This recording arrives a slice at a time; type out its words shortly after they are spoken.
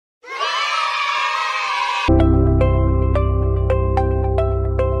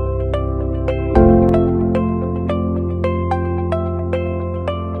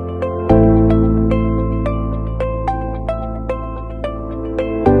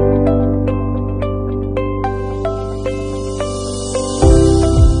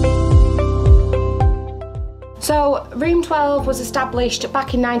12 was established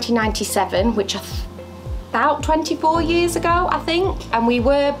back in 1997, which about 24 years ago, I think, and we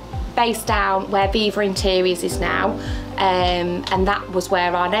were based down where Viva Interiors is now, and that was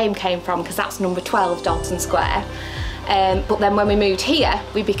where our name came from, because that's number 12 Dalton Square. But then when we moved here,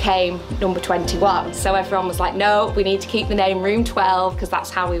 we became number 21. So everyone was like, no, we need to keep the name Room 12, because that's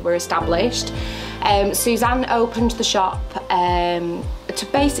how we were established. Suzanne opened the shop to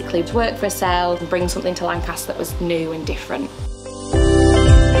basically work for herself and bring something to Lancaster that was new and different.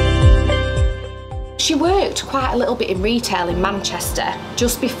 She worked quite a little bit in retail in Manchester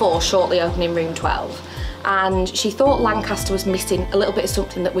just before shortly opening Room 12, and she thought Lancaster was missing a little bit of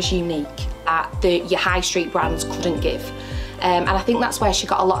something that was unique that your high street brands couldn't give, and I think that's where she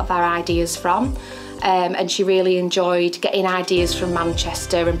got a lot of her ideas from, and she really enjoyed getting ideas from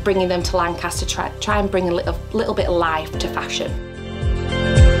Manchester and bringing them to Lancaster to try and bring a little bit of life to fashion.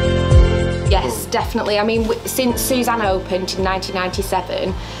 Yes, definitely. I mean, since Suzanne opened in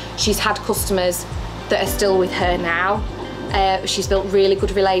 1997, she's had customers that are still with her now. She's built really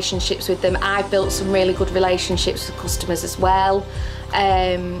good relationships with them. I've built some really good relationships with customers as well.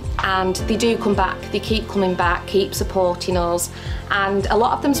 And they do come back, they keep coming back, keep supporting us. And a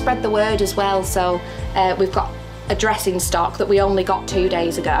lot of them spread the word as well. So we've got a dress in stock that we only got 2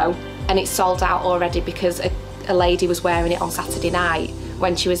 days ago, and it's sold out already because a lady was wearing it on Saturday night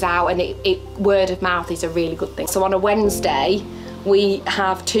when she was out, and word of mouth is a really good thing. So on a Wednesday, we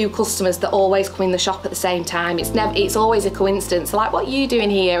have 2 customers that always come in the shop at the same time. It's always a coincidence. They're like, what are you doing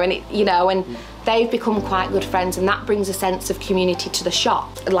here? And and they've become quite good friends, and that brings a sense of community to the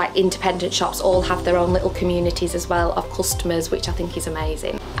shop. Like independent shops all have their own little communities as well of customers, which I think is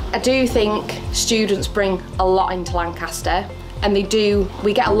amazing. I do think students bring a lot into Lancaster, and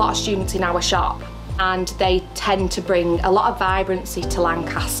we get a lot of students in our shop, and they tend to bring a lot of vibrancy to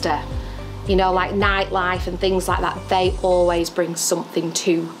Lancaster. Like nightlife and things like that, they always bring something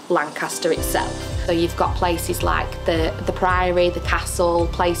to Lancaster itself. So you've got places like the Priory, the Castle,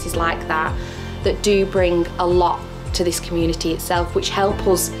 places like that do bring a lot to this community itself, which help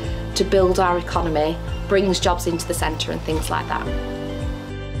us to build our economy, brings jobs into the centre and things like that.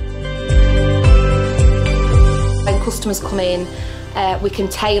 When customers come in, we can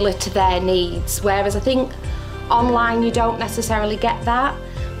tailor to their needs, whereas I think online you don't necessarily get that.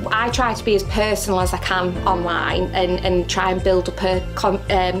 I try to be as personal as I can online and try and build up a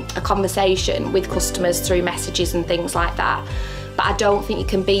conversation with customers through messages and things like that. But I don't think you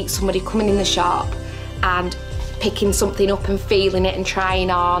can beat somebody coming in the shop and picking something up and feeling it and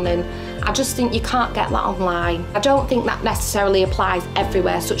trying on, and I just think you can't get that online. I don't think that necessarily applies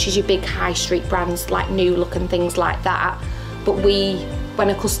everywhere, such as your big high street brands like New Look and things like that. But when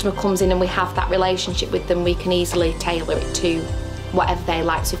a customer comes in and we have that relationship with them, we can easily tailor it to whatever they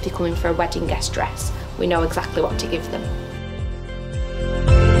like. So if they're coming for a wedding guest dress, we know exactly what to give them.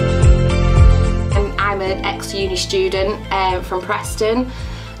 And I'm an ex-uni student from Preston.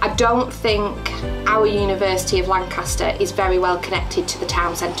 I don't think our University of Lancaster is very well connected to the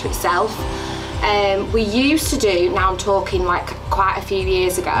town centre itself. We used to do, now I'm talking like quite a few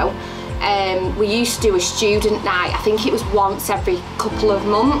years ago, we used to do a student night. I think it was once every couple of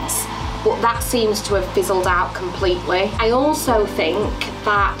months, but that seems to have fizzled out completely. I also think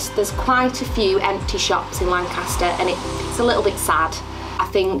that there's quite a few empty shops in Lancaster, and it's a little bit sad. I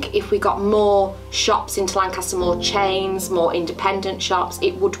think if we got more shops into Lancaster, more chains, more independent shops,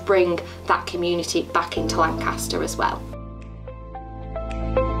 it would bring that community back into Lancaster as well.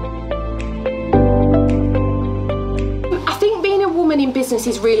 I think being a woman in business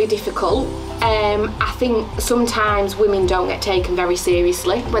is really difficult. I think sometimes women don't get taken very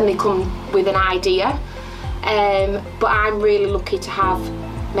seriously when they come with an idea, but I'm really lucky to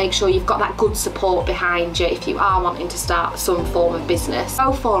make sure you've got that good support behind you if you are wanting to start some form of business.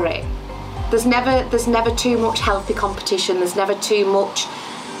 Go for it. There's never too much healthy competition, there's never too much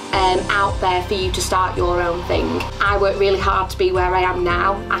out there for you to start your own thing. I work really hard to be where I am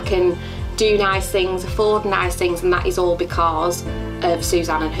now. I can do nice things, afford nice things, and that is all because of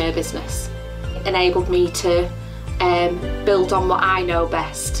Suzanne and her business. It enabled me to build on what I know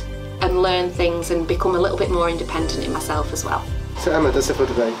best and learn things and become a little bit more independent in myself as well. So Emma, that's it for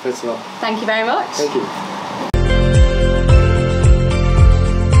today. Thanks a lot. Thank you very much. Thank you.